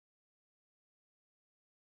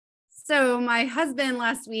So my husband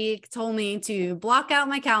last week told me to block out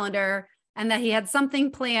my calendar and that he had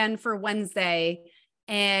something planned for Wednesday,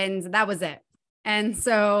 and that was it. And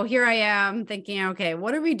so here I am thinking, okay,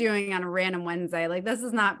 what are we doing on a random Wednesday? Like, this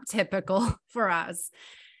is not typical for us.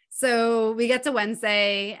 So we get to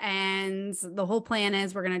Wednesday, and the whole plan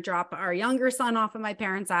is we're going to drop our younger son off at my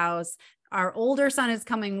parents' house. Our older son is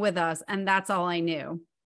coming with us, and that's all I knew.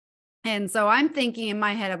 And so I'm thinking in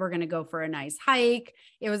my head, we're going to go for a nice hike.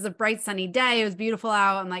 It was a bright, sunny day. It was beautiful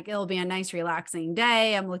out. I'm like, it'll be a nice, relaxing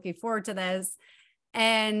day. I'm looking forward to this.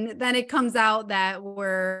 And then it comes out that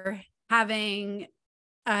we're having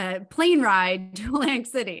a plane ride to Atlantic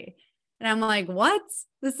City. And I'm like, what?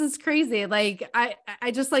 This is crazy. Like, I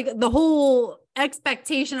just like the whole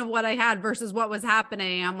expectation of what I had versus what was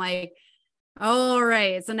happening. I'm like, all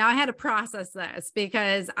right. So now I had to process this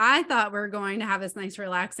because I thought we were going to have this nice,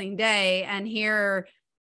 relaxing day. And here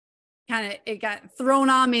kind of it got thrown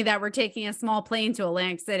on me that we're taking a small plane to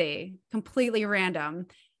Atlantic City, completely random.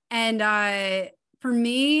 And for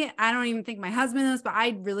me, I don't even think my husband knows, but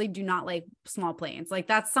I really do not like small planes. Like,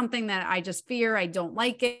 that's something that I just fear. I don't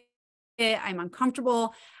like it. I'm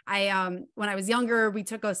uncomfortable. When I was younger, we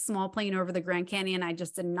took a small plane over the Grand Canyon. I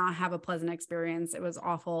just did not have a pleasant experience. It was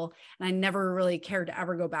awful. And I never really cared to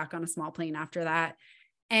ever go back on a small plane after that.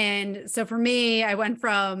 And so for me, I went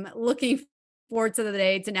from looking forward to the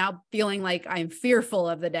day to now feeling like I'm fearful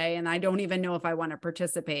of the day. And I don't even know if I want to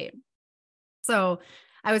participate. So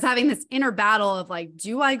I was having this inner battle of like,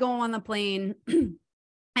 do I go on the plane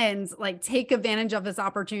and like take advantage of this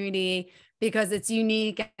opportunity because it's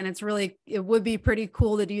unique and it would be pretty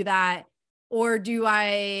cool to do that? Or do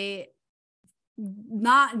I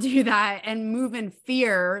not do that and move in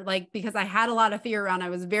fear? Like, because I had a lot of fear around, I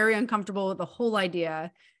was very uncomfortable with the whole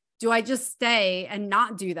idea. Do I just stay and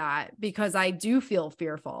not do that because I do feel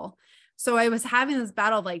fearful? So I was having this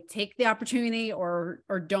battle of like, take the opportunity or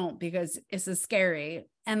don't, because this is scary.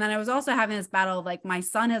 And then I was also having this battle of like, my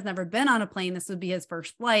son has never been on a plane. This would be his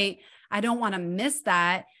first flight. I don't want to miss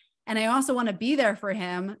that. And I also want to be there for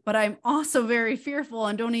him, but I'm also very fearful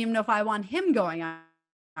and don't even know if I want him going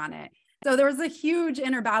on it. So there was a huge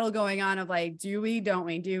inner battle going on of like, do we, don't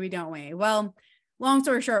we, do we, don't we? Well, long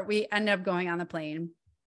story short, we ended up going on the plane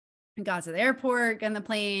and got to the airport and the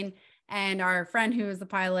plane. And our friend who was the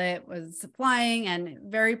pilot was flying and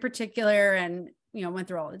very particular and, went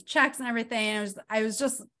through all the checks and everything. I was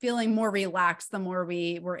just feeling more relaxed the more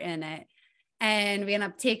we were in it. And we ended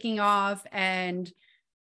up taking off and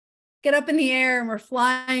get up in the air, and we're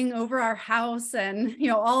flying over our house and,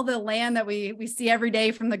 all the land that we see every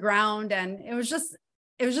day from the ground. And it was just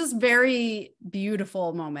very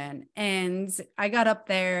beautiful moment. And I got up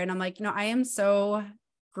there and I'm like, I am so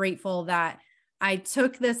grateful that I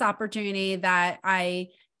took this opportunity, that I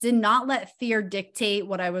did not let fear dictate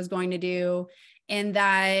what I was going to do, and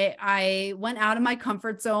that I went out of my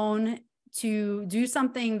comfort zone to do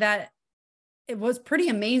something that it was pretty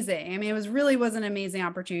amazing. I mean, was an amazing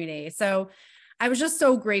opportunity. So I was just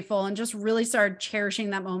so grateful and just really started cherishing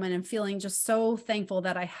that moment and feeling just so thankful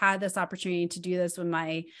that I had this opportunity to do this with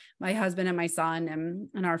my husband and my son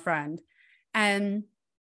and our friend. And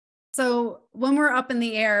so when we're up in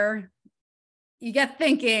the air, you get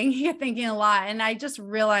thinking a lot. And I just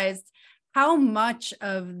realized how much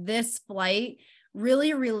of this flight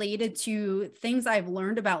really related to things I've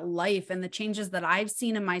learned about life and the changes that I've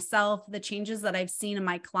seen in myself, the changes that I've seen in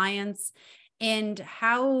my clients, and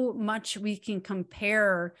how much we can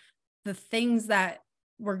compare the things that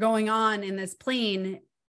were going on in this plane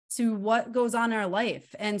to what goes on in our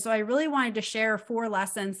life. And so I really wanted to share 4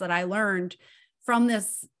 lessons that I learned from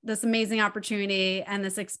this amazing opportunity and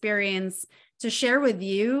this experience to share with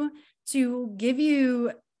you, to give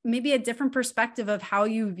you maybe a different perspective of how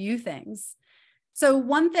you view things. So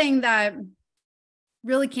one thing that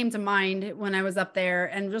really came to mind when I was up there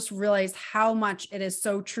and just realized how much it is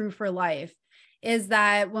so true for life is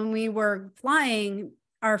that when we were flying,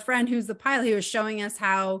 our friend who's the pilot, he was showing us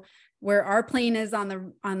where our plane is on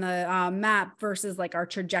the map versus like our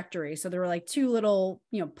trajectory. So there were like 2 little,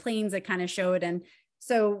 planes that kind of showed. And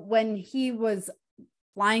so when he was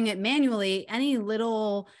flying it manually, any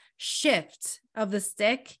little shift of the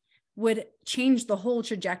stick would change the whole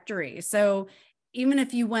trajectory. So even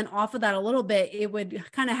if you went off of that a little bit, it would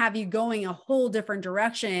kind of have you going a whole different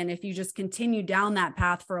direction if you just continue down that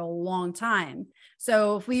path for a long time.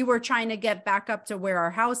 So if we were trying to get back up to where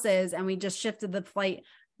our house is and we just shifted the flight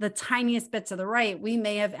the tiniest bit to the right, we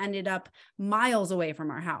may have ended up miles away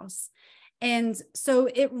from our house. And so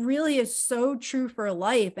it really is so true for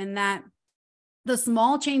life, and that the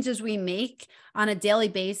small changes we make on a daily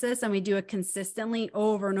basis, and we do it consistently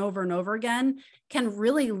over and over and over again, can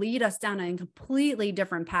really lead us down a completely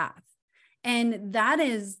different path. And that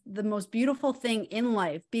is the most beautiful thing in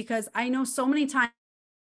life, because I know so many times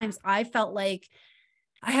I felt like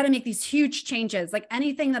I had to make these huge changes, like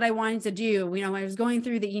anything that I wanted to do. When I was going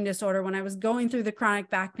through the eating disorder, when I was going through the chronic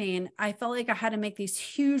back pain, I felt like I had to make these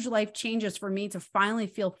huge life changes for me to finally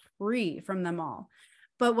feel free from them all.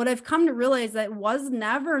 But what I've come to realize, that it was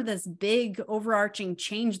never this big overarching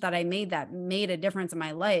change that I made that made a difference in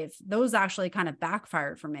my life. Those actually kind of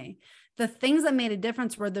backfired for me. The things that made a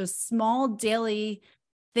difference were those small daily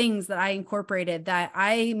things that I incorporated, that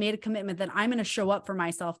I made a commitment that I'm going to show up for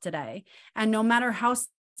myself today. And no matter how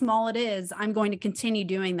small it is, I'm going to continue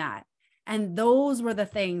doing that. And those were the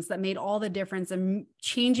things that made all the difference in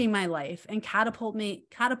changing my life and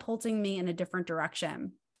catapulting me in a different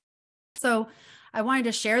direction. So I wanted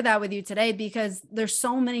to share that with you today, because there's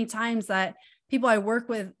so many times that people I work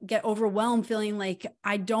with get overwhelmed, feeling like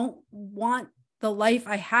I don't want the life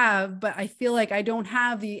I have, but I feel like I don't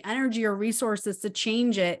have the energy or resources to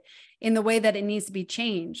change it in the way that it needs to be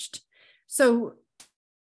changed. So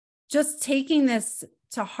just taking this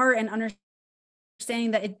to heart and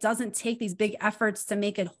understanding that it doesn't take these big efforts to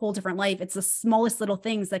make a whole different life. It's the smallest little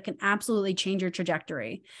things that can absolutely change your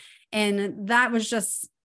trajectory. And that was just,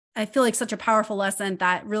 I feel like, such a powerful lesson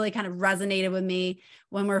that really kind of resonated with me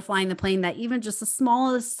when we were flying the plane, that even just the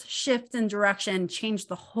smallest shift in direction changed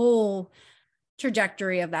the whole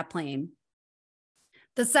trajectory of that plane.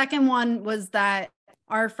 The second one was that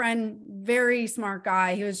our friend, very smart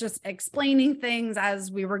guy, he was just explaining things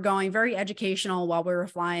as we were going, very educational while we were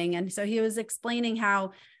flying. And so he was explaining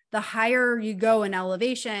how the higher you go in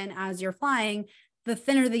elevation as you're flying, the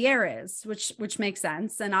thinner the air is, which makes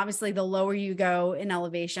sense. And obviously the lower you go in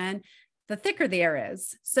elevation, the thicker the air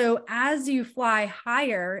is. So as you fly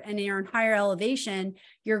higher and you're in higher elevation,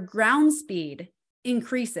 your ground speed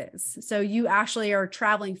increases. So you actually are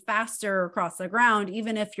traveling faster across the ground,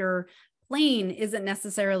 even if your plane isn't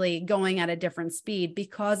necessarily going at a different speed,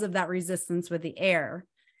 because of that resistance with the air.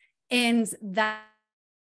 And that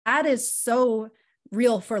is so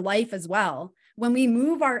real for life as well. When we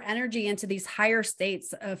move our energy into these higher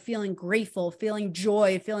states of feeling grateful, feeling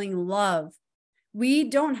joy, feeling love, we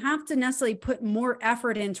don't have to necessarily put more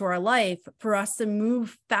effort into our life for us to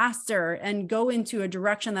move faster and go into a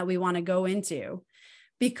direction that we want to go into,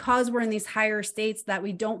 because we're in these higher states, that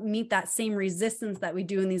we don't meet that same resistance that we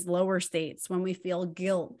do in these lower states, when we feel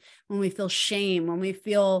guilt, when we feel shame, when we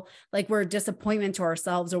feel like we're a disappointment to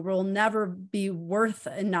ourselves, or we'll never be worth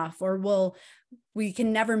enough, or we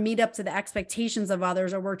can never meet up to the expectations of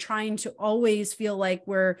others, or we're trying to always feel like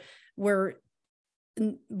we're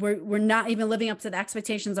not even living up to the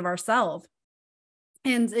expectations of ourselves.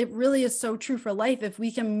 And it really is so true for life. If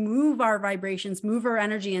we can move our vibrations, move our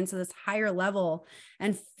energy into this higher level,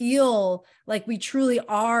 and feel like we truly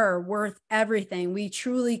are worth everything, we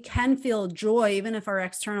truly can feel joy, even if our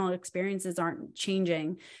external experiences aren't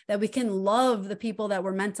changing, that we can love the people that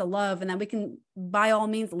we're meant to love, and that we can, by all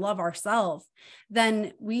means, love ourselves,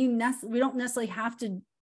 then we don't necessarily have to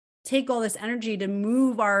take all this energy to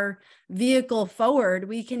move our vehicle forward.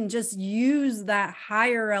 We can just use that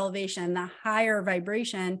higher elevation, that higher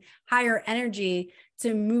vibration, higher energy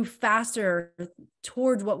to move faster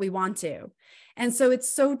towards what we want to. And so it's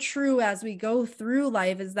so true as we go through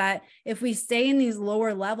life, is that if we stay in these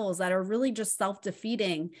lower levels that are really just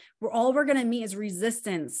self-defeating, all we're going to meet is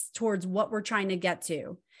resistance towards what we're trying to get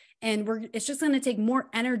to. And it's just going to take more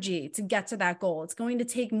energy to get to that goal. It's going to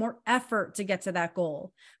take more effort to get to that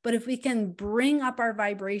goal. But if we can bring up our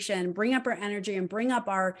vibration, bring up our energy, and bring up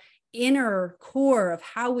our inner core of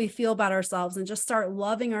how we feel about ourselves, and just start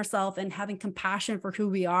loving ourselves and having compassion for who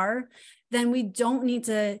we are, then we don't need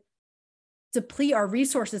to deplete our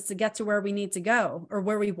resources to get to where we need to go or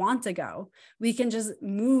where we want to go. We can just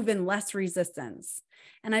move in less resistance.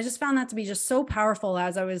 And I just found that to be just so powerful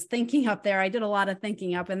as I was thinking up there. I did a lot of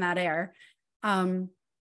thinking up in that air.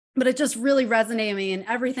 But it just really resonated with me, and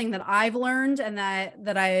everything that I've learned and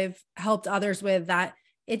that I've helped others with, that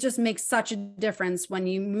it just makes such a difference when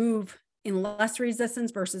you move in less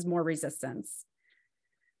resistance versus more resistance.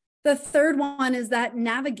 The third one is that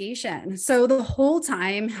navigation. So the whole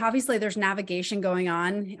time, obviously there's navigation going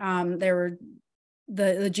on. There were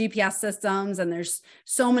the GPS systems, and there's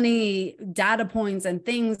so many data points and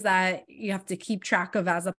things that you have to keep track of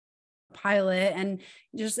as a pilot. And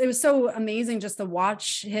just, it was so amazing just to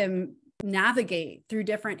watch him navigate through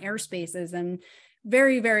different airspaces, and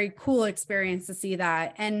very, very cool experience to see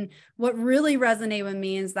that. And what really resonated with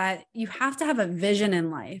me is that you have to have a vision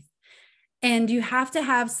in life. And you have to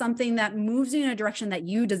have something that moves you in a direction that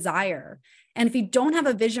you desire. And if you don't have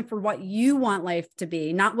a vision for what you want life to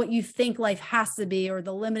be, not what you think life has to be, or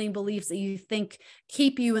the limiting beliefs that you think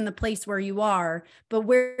keep you in the place where you are, but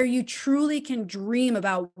where you truly can dream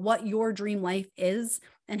about what your dream life is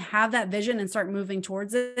and have that vision and start moving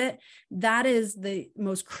towards it, that is the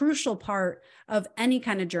most crucial part of any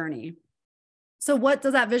kind of journey. So what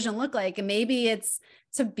does that vision look like? And maybe it's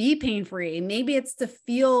to be pain-free. Maybe it's to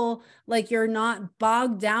feel like you're not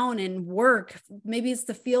bogged down in work. Maybe it's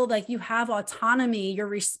to feel like you have autonomy, you're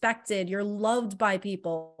respected, you're loved by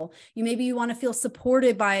people. Maybe you want to feel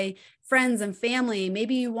supported by friends and family.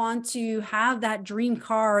 Maybe you want to have that dream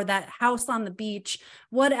car, that house on the beach,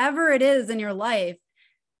 whatever it is in your life.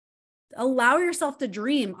 Allow yourself to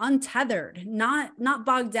dream untethered, not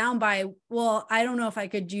bogged down by, well, I don't know if I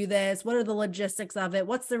could do this. What are the logistics of it?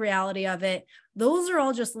 What's the reality of it? Those are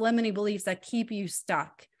all just limiting beliefs that keep you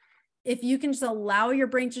stuck. If you can just allow your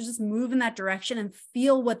brain to just move in that direction and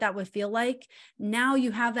feel what that would feel like, now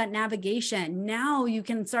you have that navigation. Now you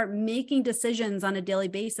can start making decisions on a daily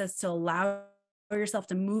basis to allow yourself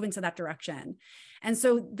to move into that direction. And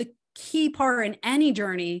so the key part in any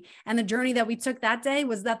journey, and the journey that we took that day,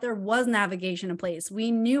 was that there was navigation in place.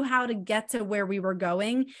 We knew how to get to where we were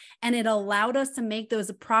going, and it allowed us to make those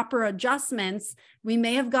proper adjustments. We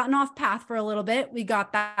may have gotten off path for a little bit. We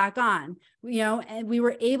got back on, and we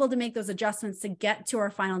were able to make those adjustments to get to our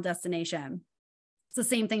final destination. It's the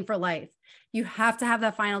same thing for life. You have to have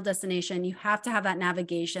that final destination. You have to have that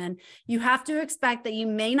navigation. You have to expect that you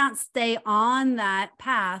may not stay on that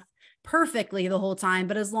path perfectly the whole time,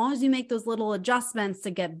 but as long as you make those little adjustments to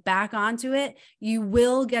get back onto it, you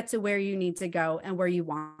will get to where you need to go and where you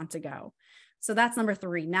want to go. So that's number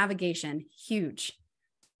 3, navigation, huge.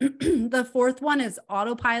 The fourth one is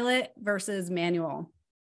autopilot versus manual.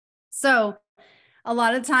 So a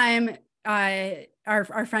lot of time,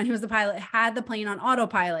 our friend who was the pilot had the plane on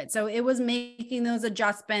autopilot. So it was making those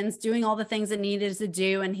adjustments, doing all the things it needed to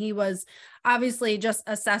do. And he was obviously just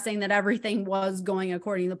assessing that everything was going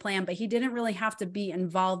according to plan, but he didn't really have to be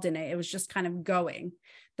involved in it. It was just kind of going.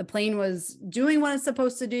 The plane was doing what it's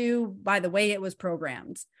supposed to do by the way it was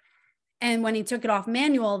programmed. And when he took it off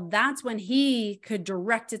manual, that's when he could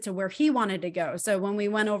direct it to where he wanted to go. So when we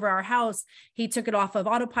went over our house, he took it off of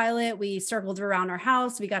autopilot. We circled around our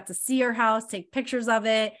house. We got to see our house, take pictures of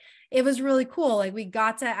it. It was really cool. Like, we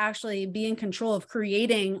got to actually be in control of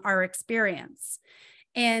creating our experience.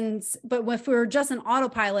 But if we were just an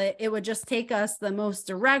autopilot, it would just take us the most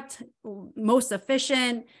direct, most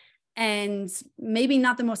efficient, and maybe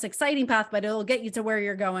not the most exciting path, but it'll get you to where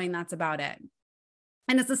you're going. That's about it.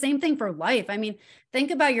 And it's the same thing for life. I mean,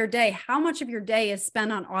 think about your day. How much of your day is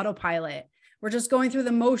spent on autopilot? We're just going through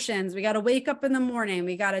the motions. We got to wake up in the morning.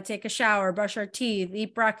 We got to take a shower, brush our teeth,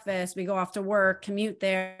 eat breakfast. We go off to work, commute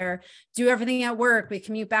there, do everything at work. We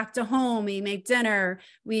commute back to home. We make dinner.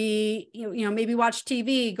 We, maybe watch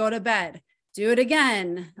TV, go to bed, do it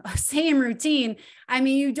again. Same routine. I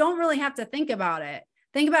mean, you don't really have to think about it.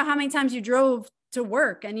 Think about how many times you drove to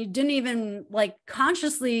work and you didn't even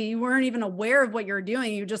consciously, you weren't even aware of what you're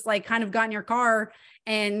doing. You just kind of got in your car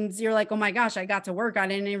and you're like, oh my gosh, I got to work. I'm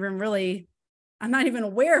not even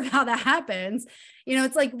aware of how that happens.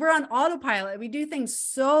 It's like we're on autopilot. We do things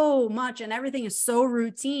so much and everything is so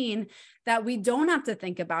routine that we don't have to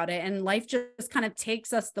think about it. And life just kind of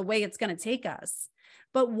takes us the way it's going to take us.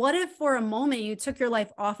 But what if for a moment you took your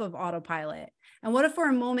life off of autopilot? And what if for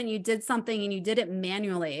a moment you did something and you did it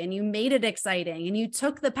manually and you made it exciting and you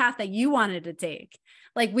took the path that you wanted to take?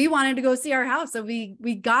 Like, we wanted to go see our house. So we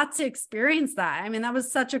got to experience that. I mean, that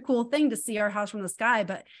was such a cool thing to see our house from the sky,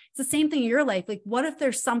 but it's the same thing in your life. Like, what if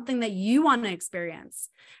there's something that you want to experience?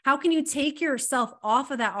 How can you take yourself off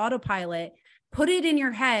of that autopilot, put it in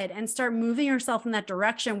your head and start moving yourself in that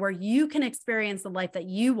direction where you can experience the life that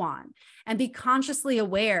you want and be consciously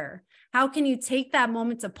aware? How can you take that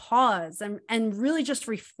moment to pause and really just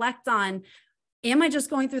reflect on, am I just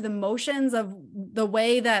going through the motions of the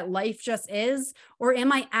way that life just is? Or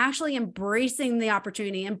am I actually embracing the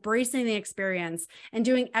opportunity, embracing the experience, and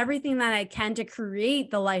doing everything that I can to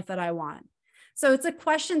create the life that I want? So it's a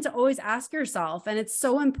question to always ask yourself. And it's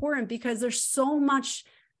so important because there's so much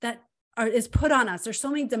that is put on us. There's so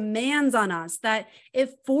many demands on us that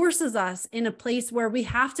it forces us in a place where we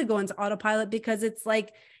have to go into autopilot because it's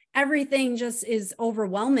like everything just is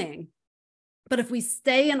overwhelming. But if we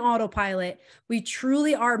stay in autopilot, we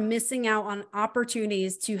truly are missing out on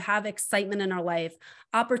opportunities to have excitement in our life,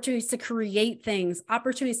 opportunities to create things,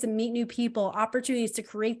 opportunities to meet new people, opportunities to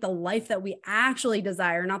create the life that we actually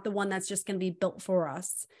desire, not the one that's just going to be built for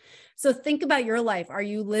us. So think about your life. Are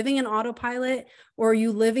you living in autopilot, or are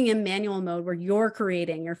you living in manual mode where you're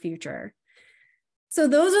creating your future? So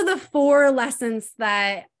those are the 4 lessons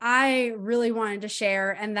that I really wanted to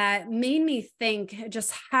share, and that made me think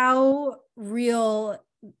just how real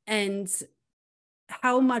and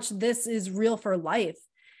how much this is real for life.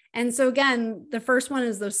 And so again, the first one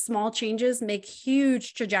is those small changes make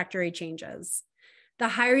huge trajectory changes. The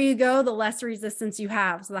higher you go, the less resistance you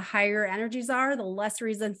have. So the higher your energies are, the less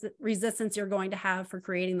resistance you're going to have for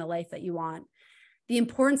creating the life that you want. The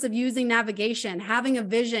importance of using navigation, having a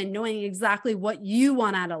vision, knowing exactly what you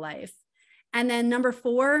want out of life. And then number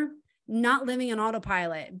 4, not living in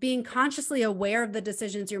autopilot, being consciously aware of the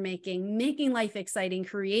decisions you're making life exciting,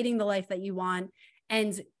 creating the life that you want,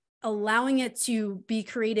 and allowing it to be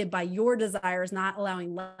created by your desires, not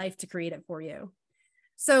allowing life to create it for you.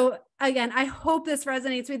 So again, I hope this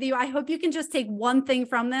resonates with you. I hope you can just take one thing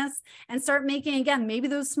from this and start making, again, maybe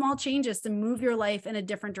those small changes to move your life in a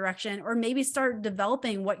different direction, or maybe start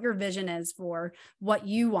developing what your vision is for what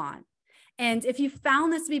you want. And if you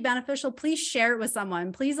found this to be beneficial, please share it with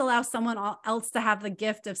someone. Please allow someone else to have the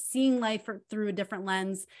gift of seeing life through a different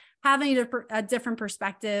lens, having a different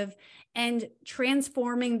perspective, and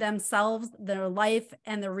transforming themselves, their life,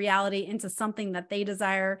 and their reality into something that they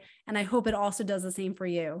desire. And I hope it also does the same for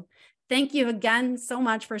you. Thank you again so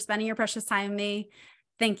much for spending your precious time with me.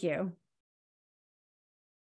 Thank you.